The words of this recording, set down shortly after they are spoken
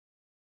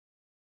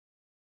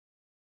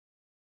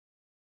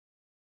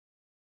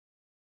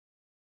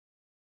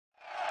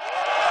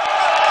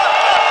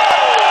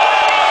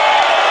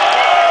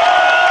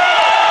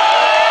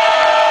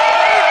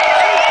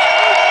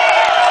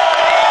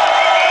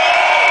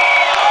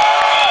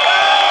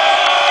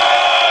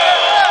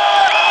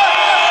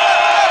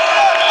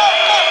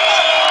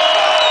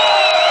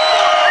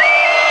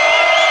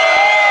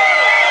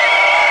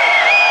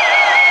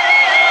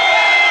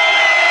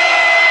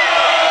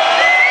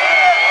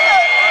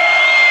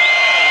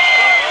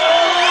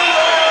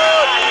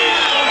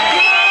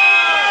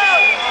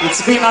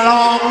It's been a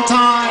long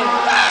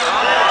time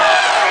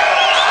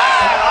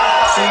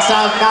since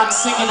I've not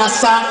singing a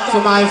song for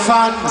my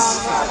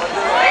fans.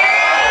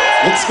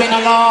 It's been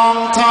a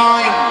long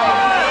time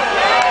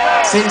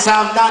since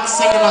I've not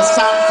singing a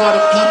song for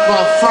the people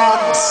of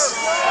France.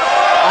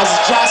 As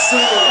just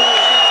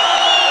said,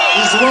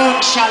 his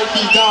work shall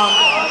be done,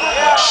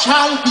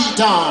 shall be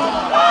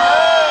done.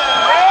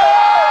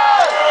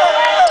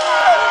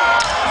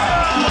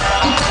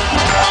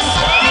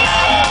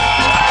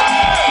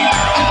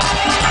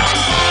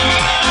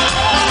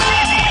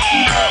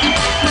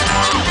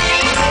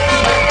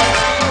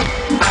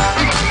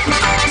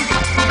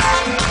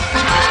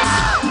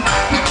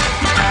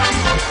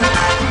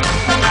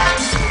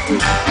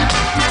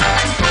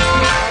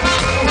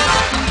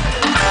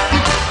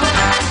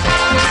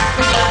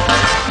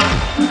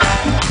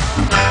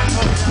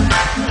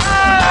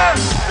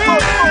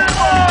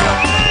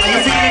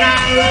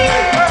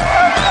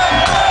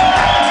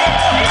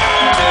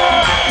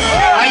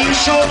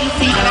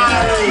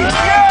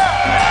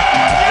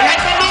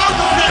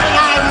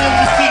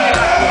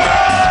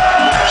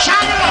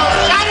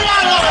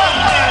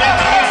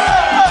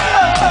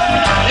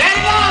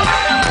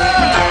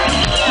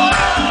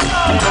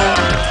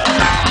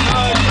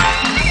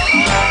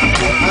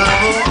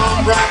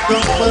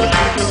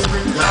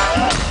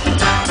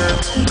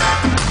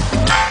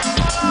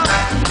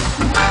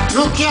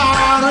 Look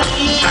out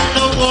in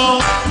the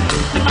wall.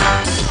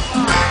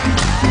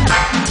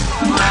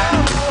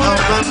 And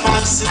when my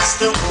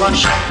sister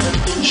wash up the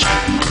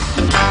dishes,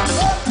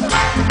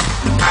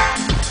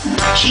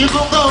 she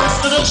goes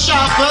to the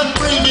shop and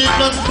bring in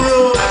the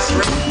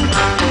grocery.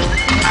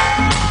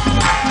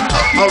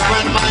 And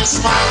when my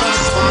small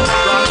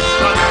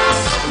runs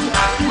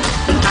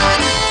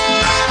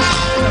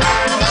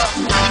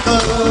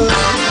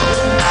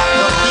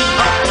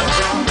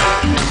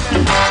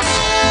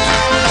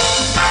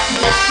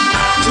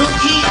to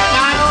keep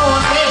my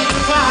own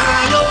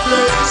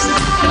fireplace,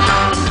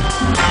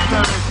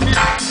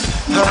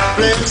 a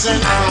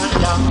blazing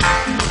fire,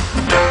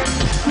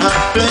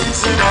 a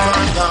blazing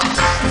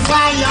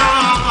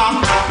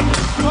fire,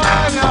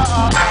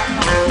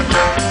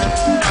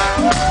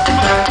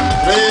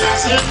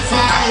 blazing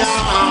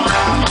fire.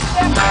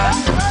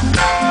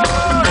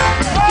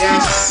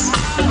 Yes.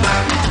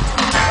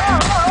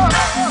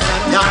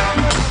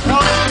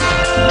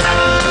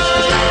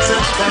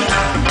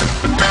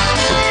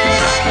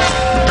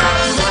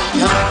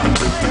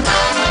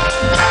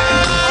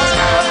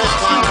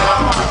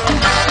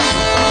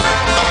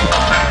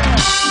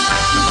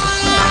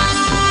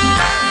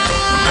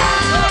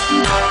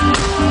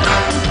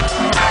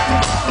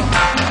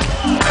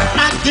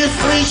 If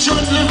we should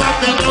live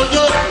up in the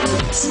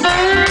hills,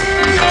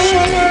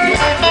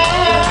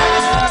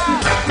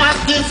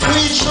 and if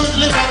we should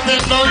live up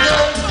in the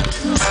hills,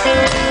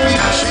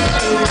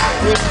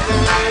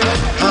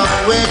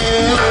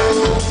 way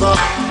over.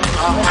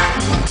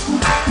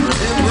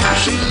 If we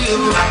should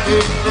live up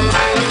in the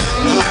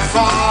hills,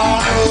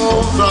 far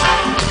over.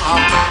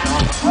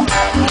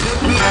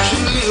 If we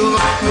should live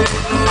up in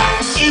the hills,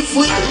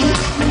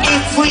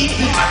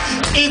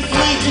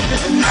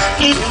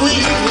 if we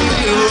should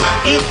live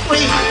up in the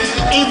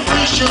if we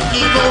should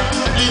live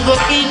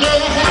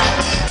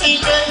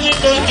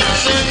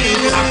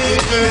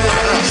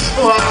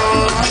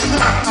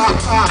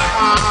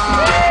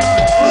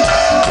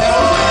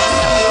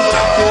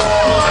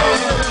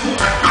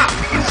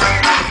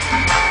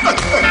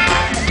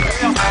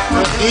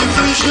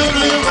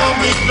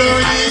up in the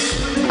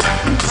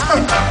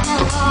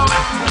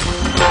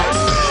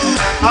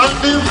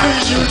and if we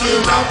should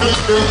live up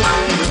in the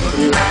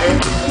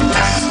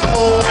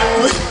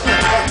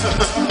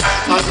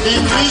and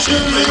if we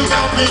should live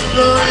up in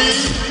the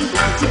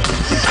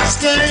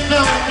stay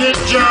down and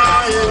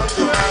enjoy it.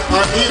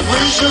 And if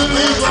we should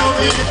live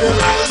up in the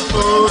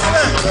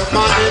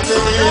man in the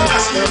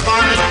hills, the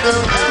man in the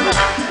hills,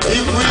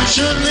 if we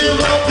should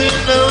live up in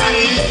the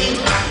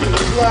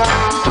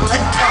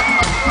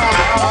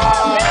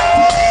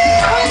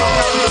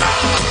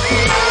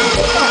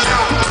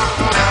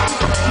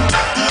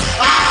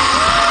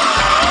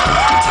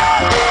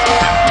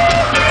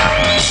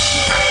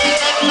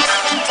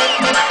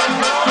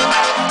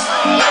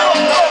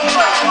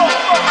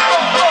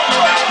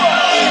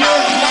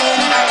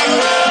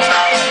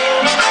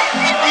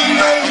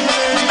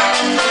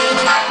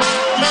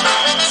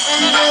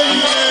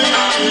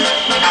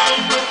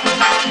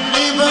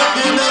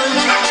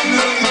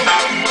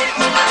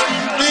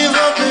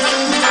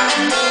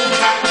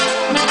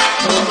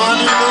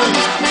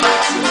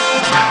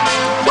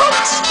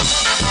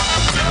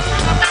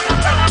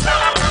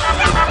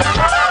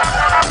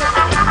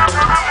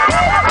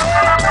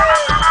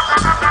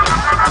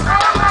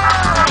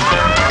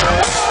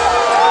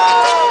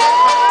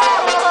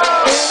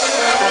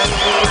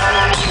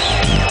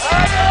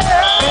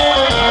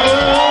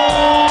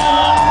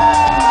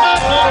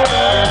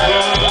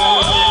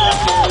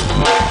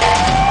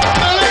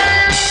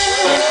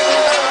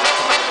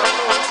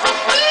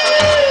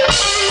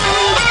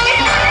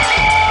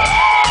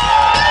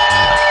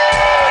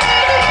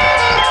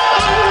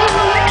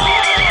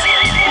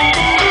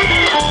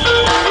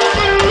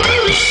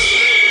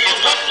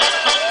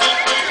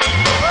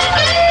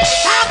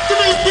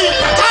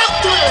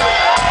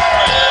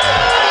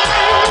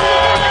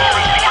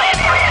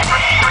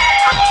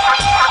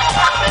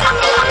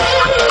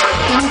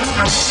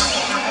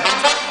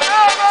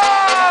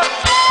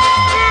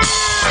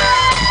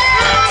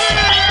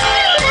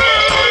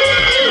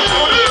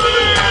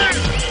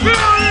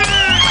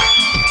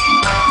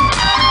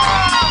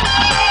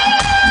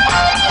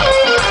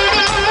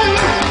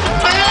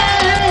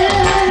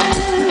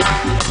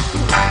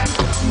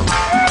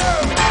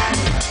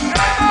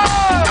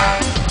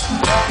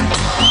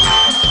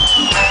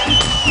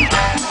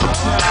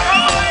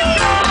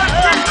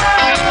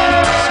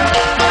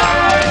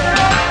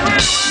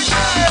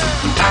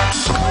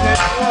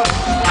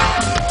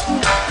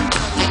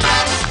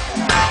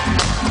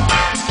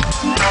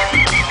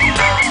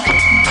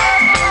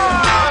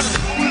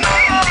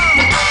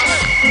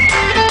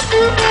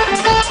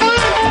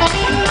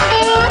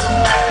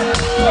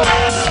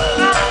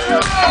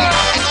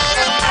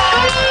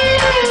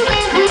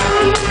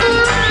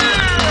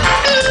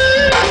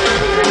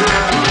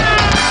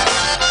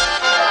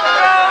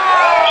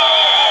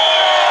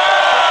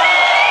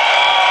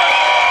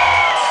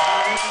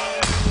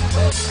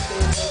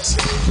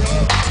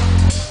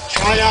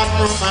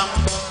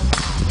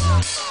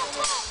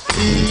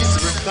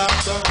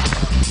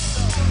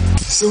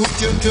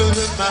suit you to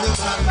the man.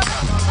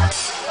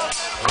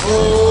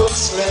 Oh,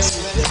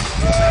 slavery,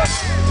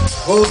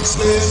 oh,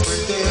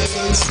 slavery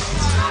days,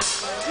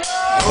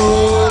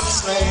 oh,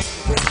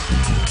 slavery,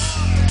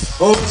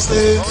 oh,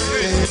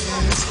 slavery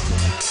days.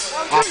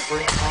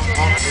 Africa,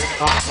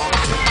 Africa,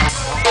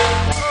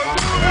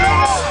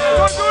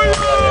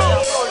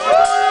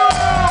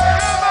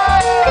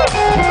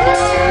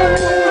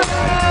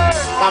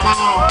 come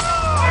on.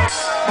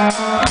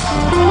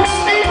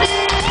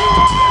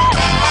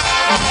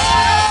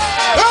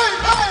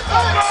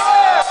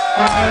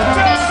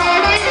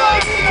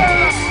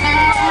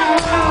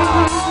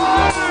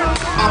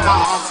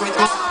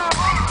 Africa,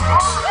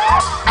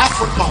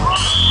 Africa,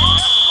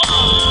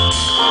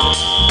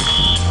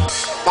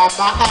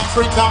 Mama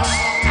Africa,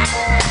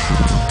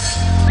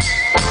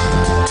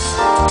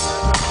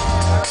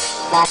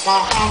 Mama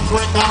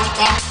Africa,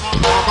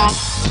 Mama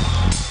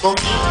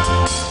Boogie,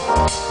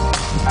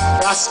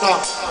 Rasta,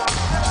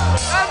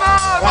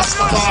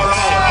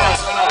 Rastafari,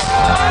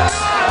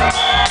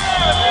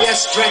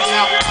 yes, Dreddy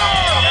up,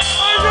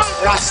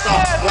 Rasta,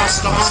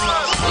 Rastaman,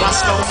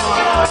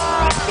 Rastaman,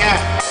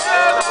 yeah.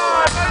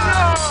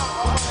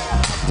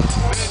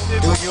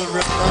 Do you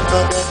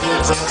remember the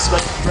days of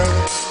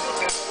slavery?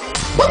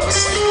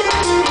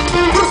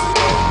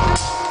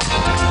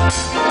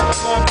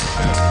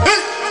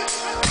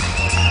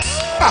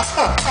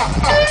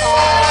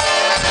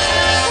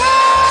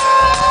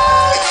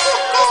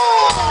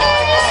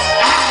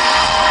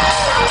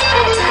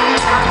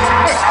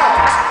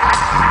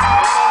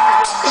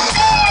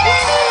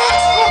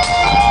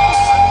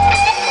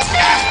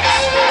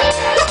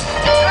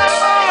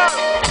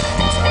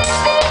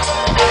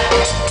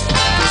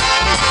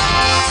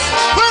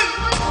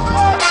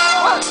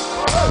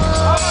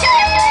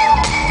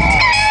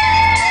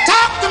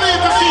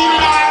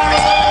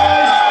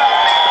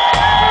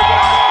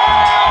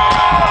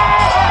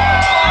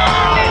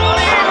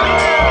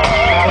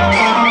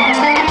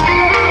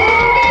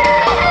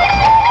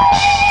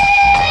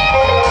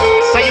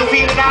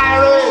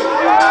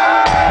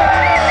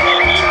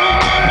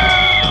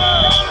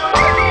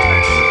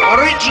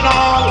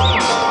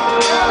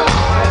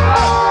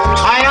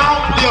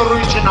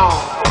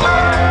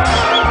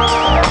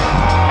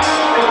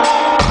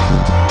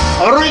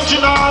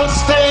 Original,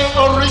 stay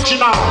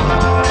original.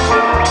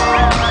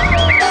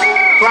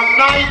 From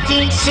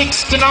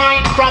 1969,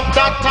 from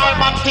that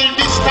time until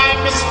this time,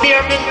 the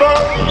spear been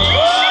broken.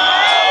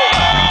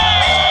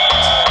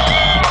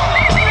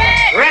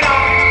 Red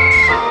on.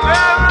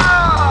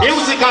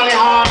 Musically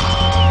hot.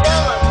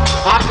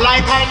 Hot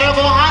like I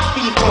never had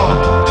before.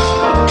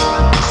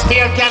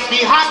 Spear can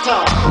be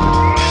hotter.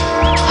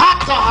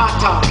 Hotter,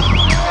 hotter.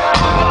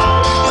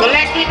 So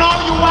let me know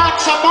you want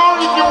some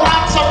more if you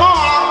want some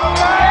more.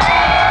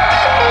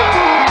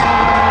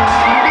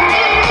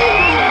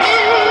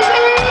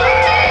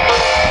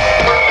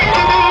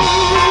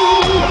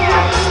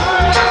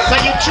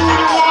 You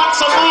want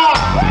some more?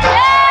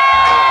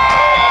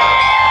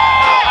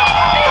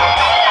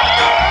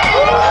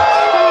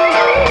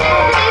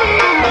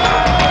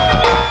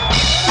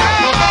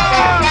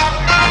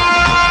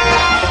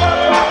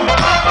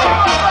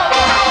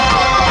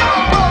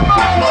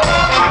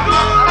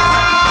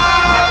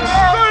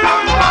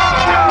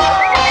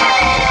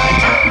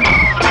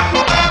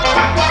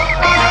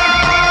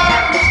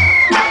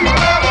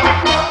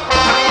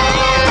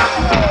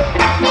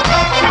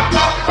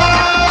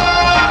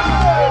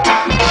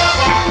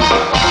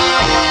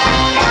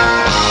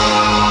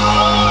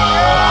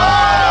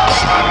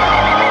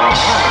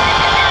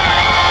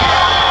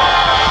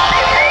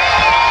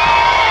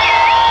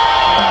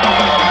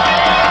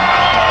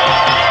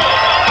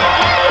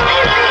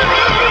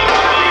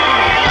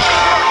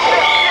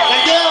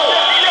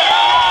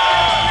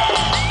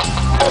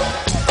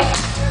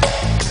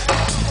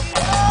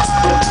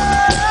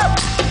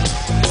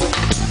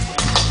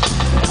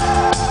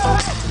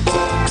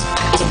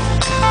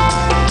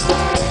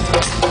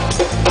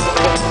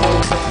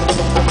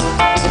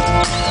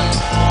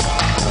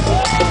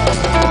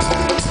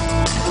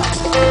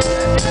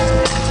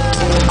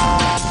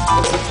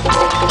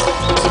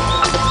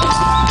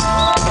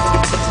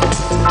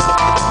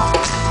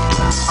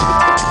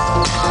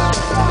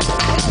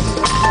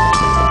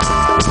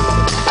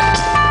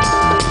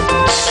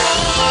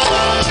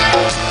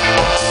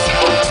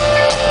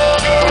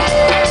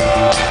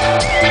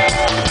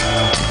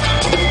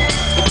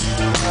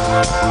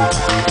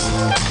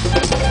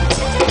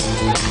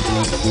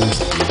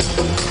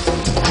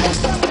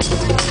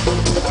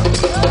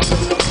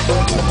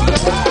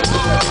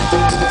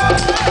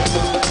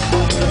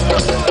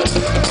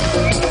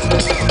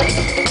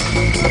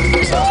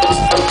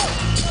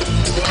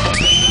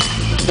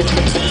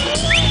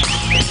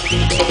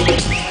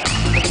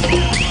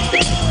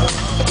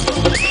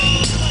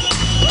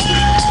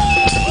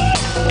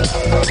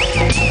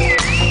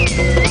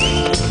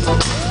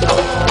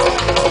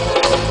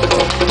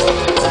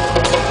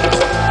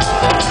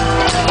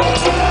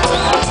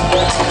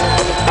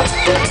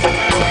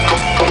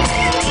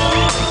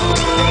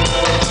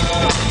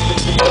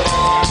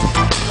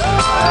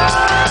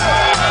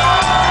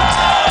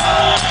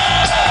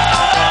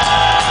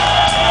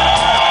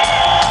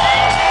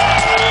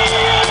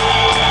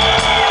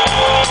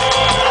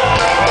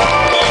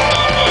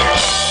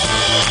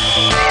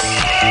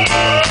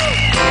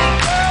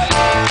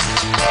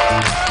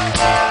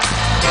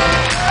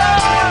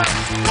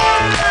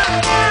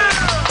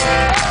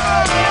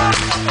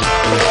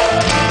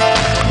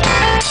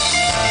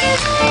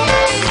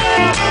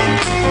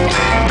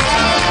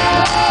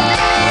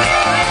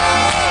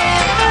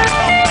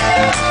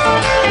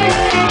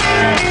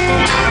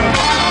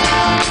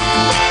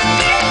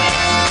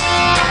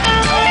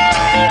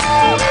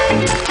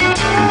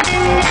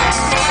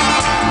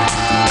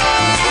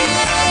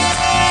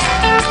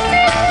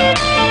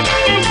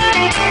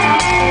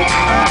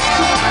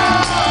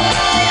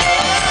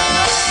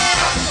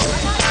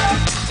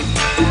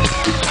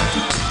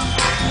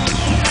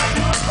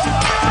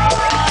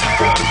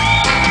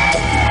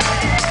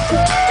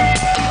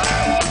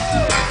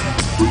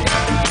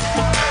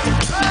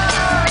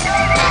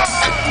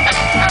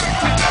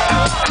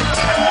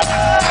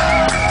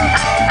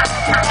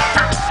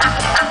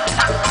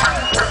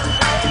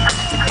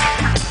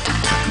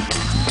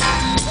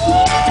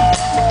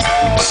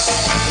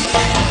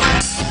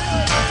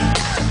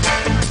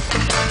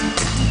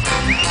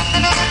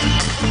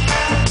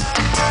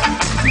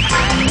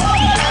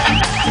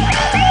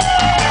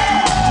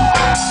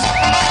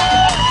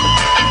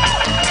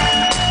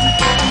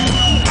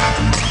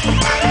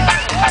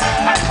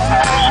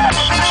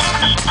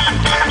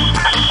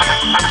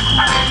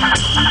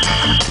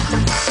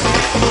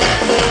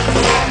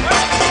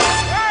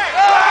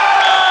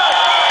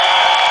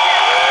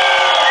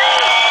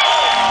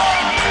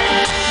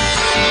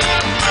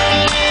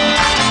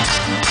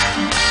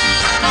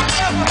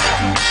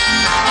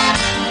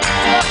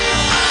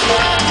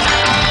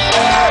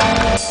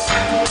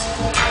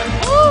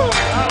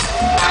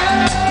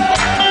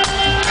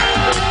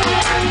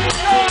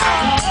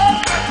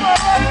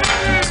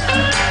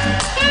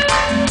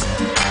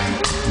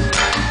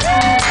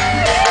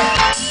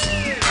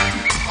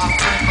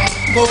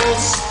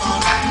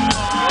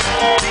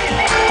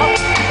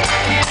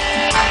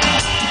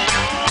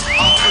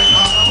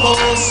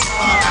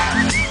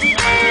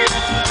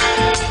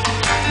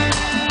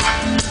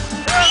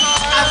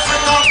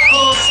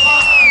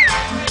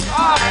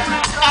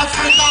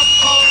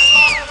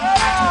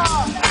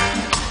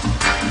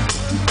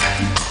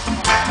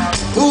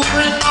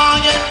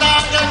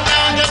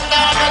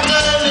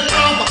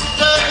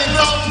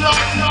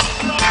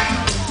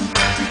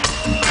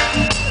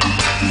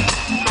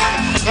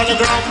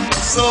 Telegram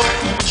so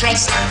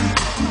interesting.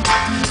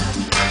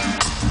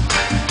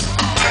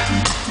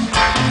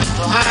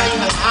 So high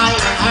and high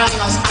and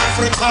high as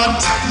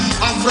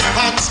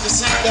Africans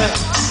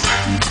descendants.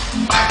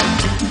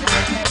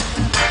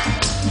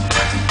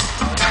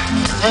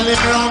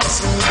 Telegram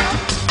so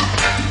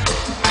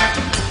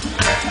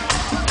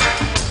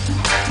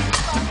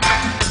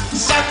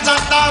sons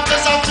and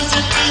daughters of His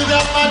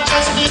Imperial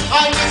Majesty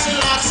Haile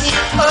Selassie,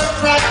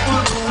 earth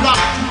rightful ruler,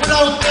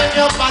 without them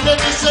your body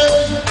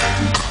deserve.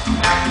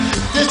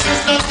 This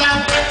is the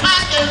time when I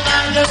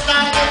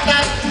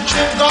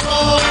should go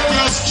home,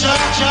 yes,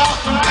 cha-cha.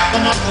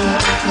 Come on, come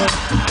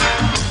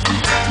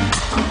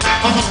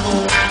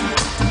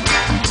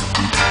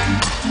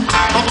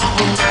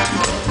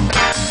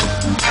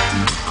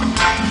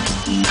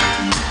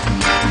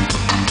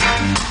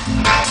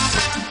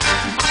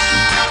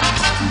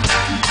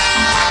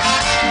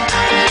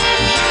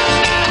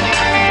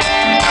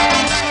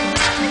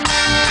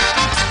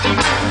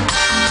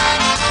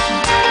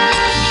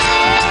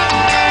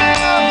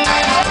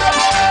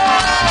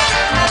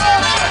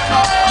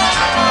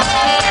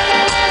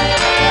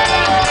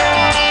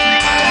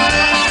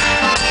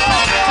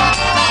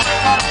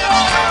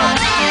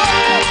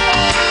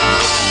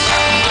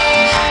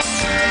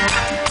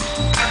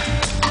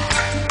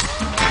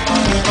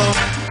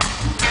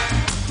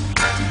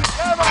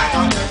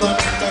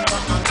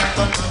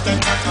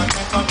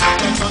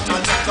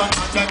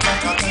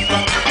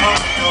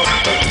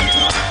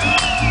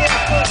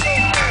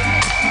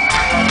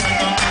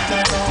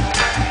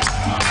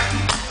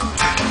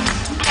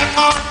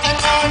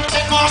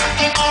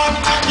on,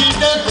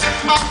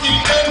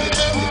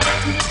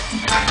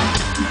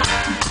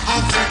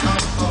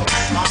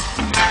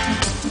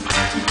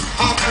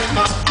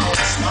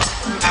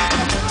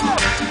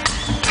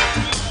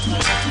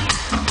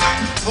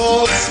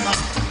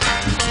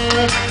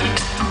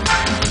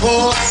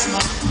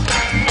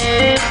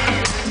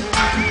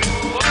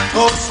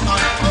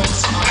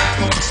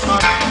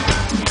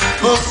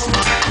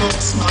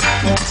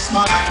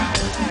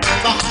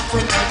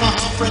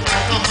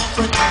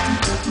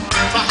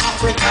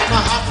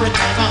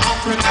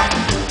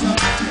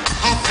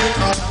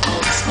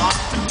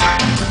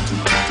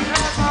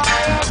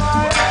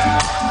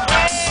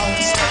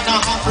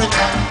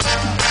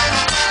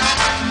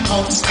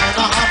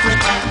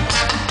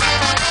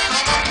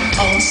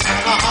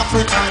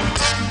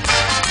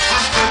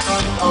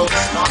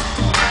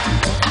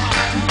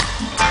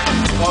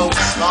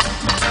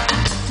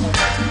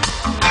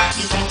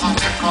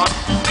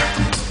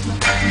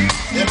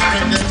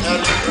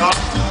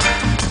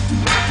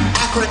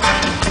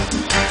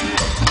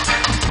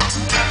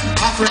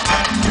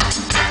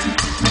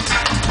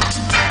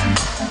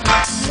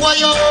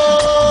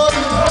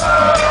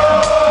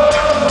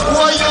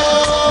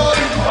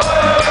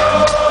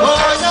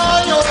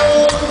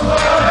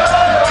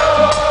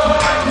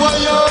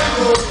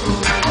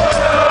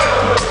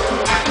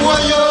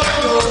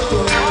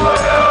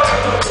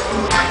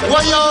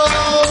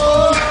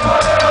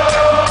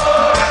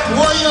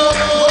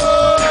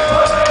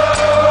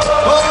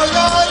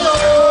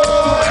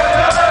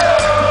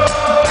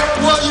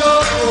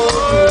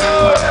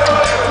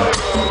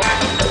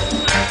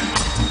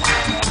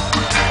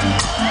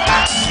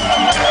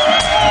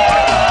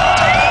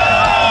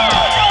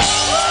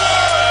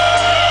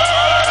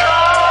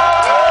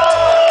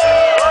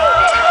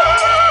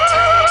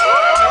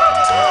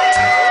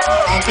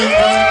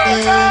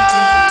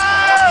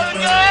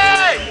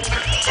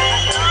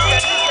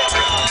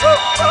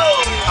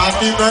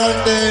 happy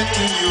birthday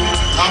to you,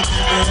 happy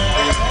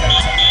birthday.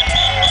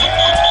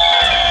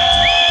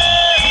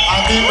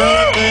 Happy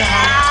birthday,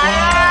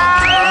 Antoine.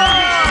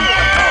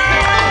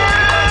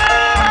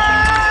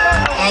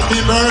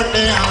 Happy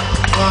birthday,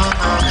 Antoine.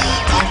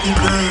 Happy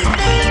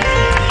birthday,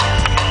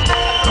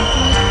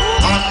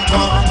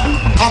 Antoine.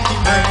 Happy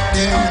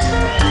birthday,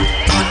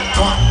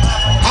 Antoine.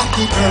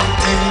 Happy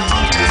birthday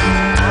to you,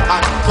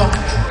 Antoine.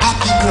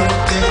 Happy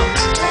birthday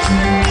to you,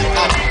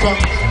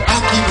 Antoine.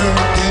 Happy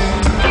birthday.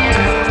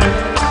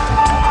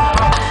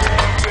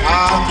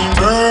 Happy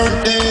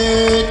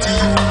birthday to you, Antoine. Happy birthday to you,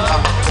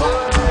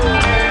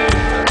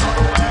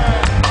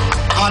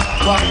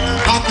 Antoine.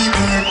 Happy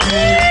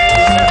birthday.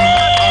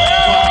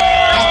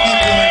 Happy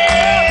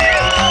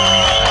birthday.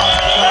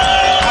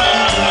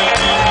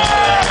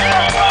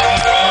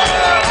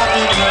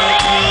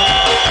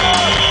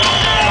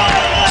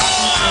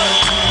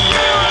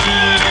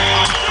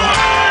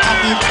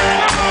 Happy birthday. Happy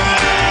birthday.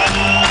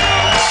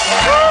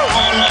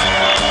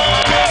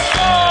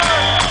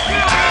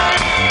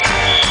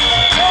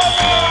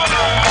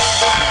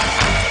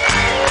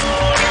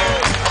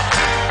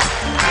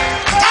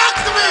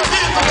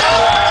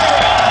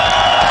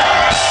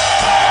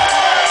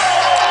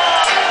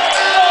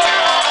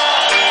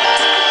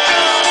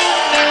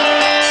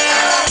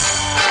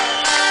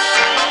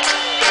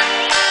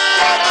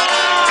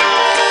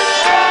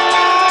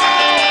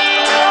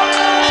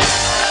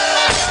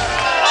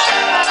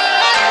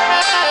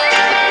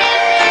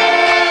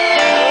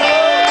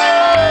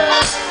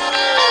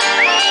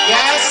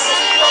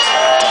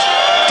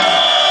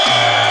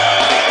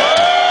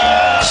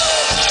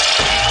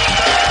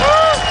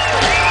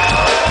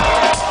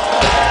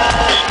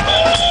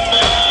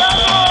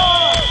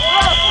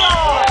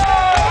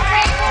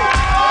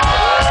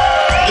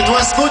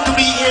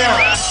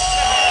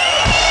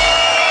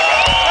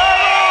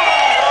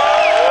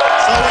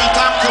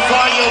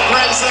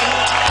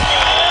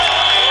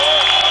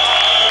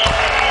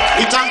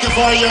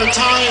 for your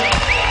time,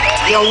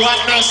 your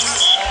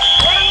oneness,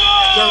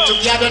 your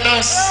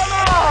togetherness.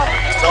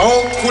 So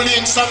hopefully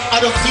in some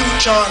other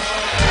future,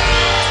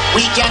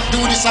 we can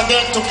do this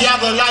again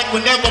together like we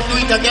never do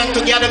it again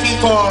together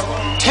before.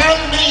 Tell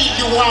me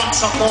you want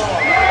some more.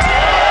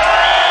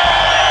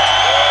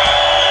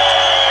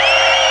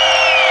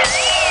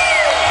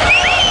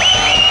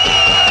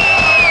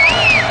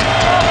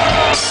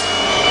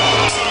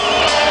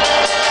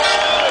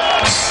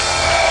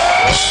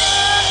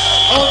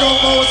 Oh, the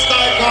most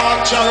high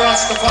God, Jah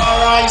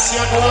Rastafari, see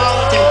and all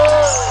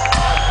things.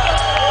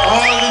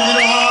 All the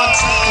little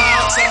hearts and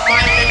thoughts and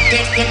mind and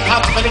thinking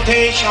have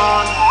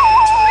meditation.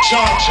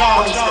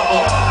 Jah is the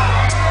God.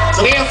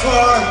 So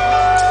therefore,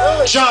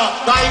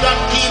 Jah, guide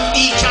and keep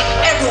each and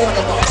every one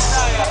of us,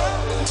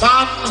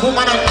 man,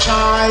 woman and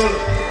child,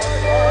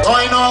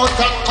 going out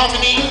and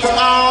coming in from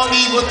all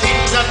evil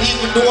things and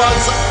evil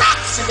doers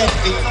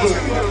accidentally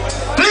included.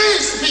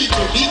 Please,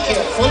 people, be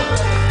careful.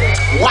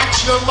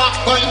 Watch your back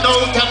going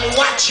out and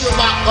watch your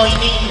back going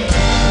in.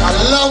 I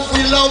love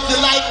you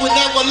like we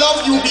never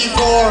loved you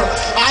before.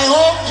 I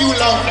hope you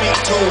love me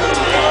too.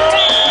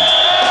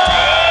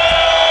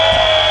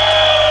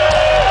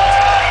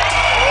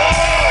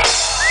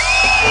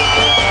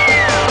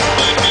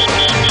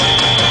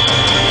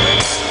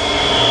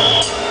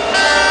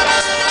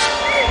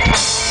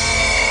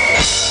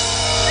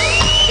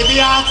 In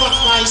behalf of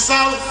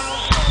myself,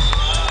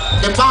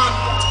 the band,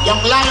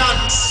 Young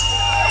Lions,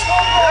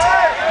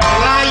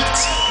 Light,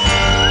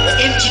 the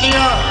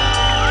engineer,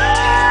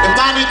 the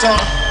monitor,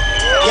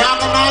 the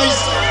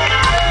organizer,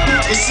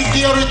 the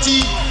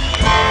security,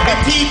 the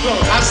people,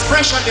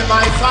 especially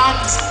my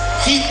fans,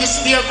 keep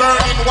this beer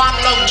burning. One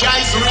love, Jah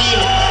is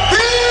real.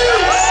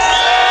 Peace!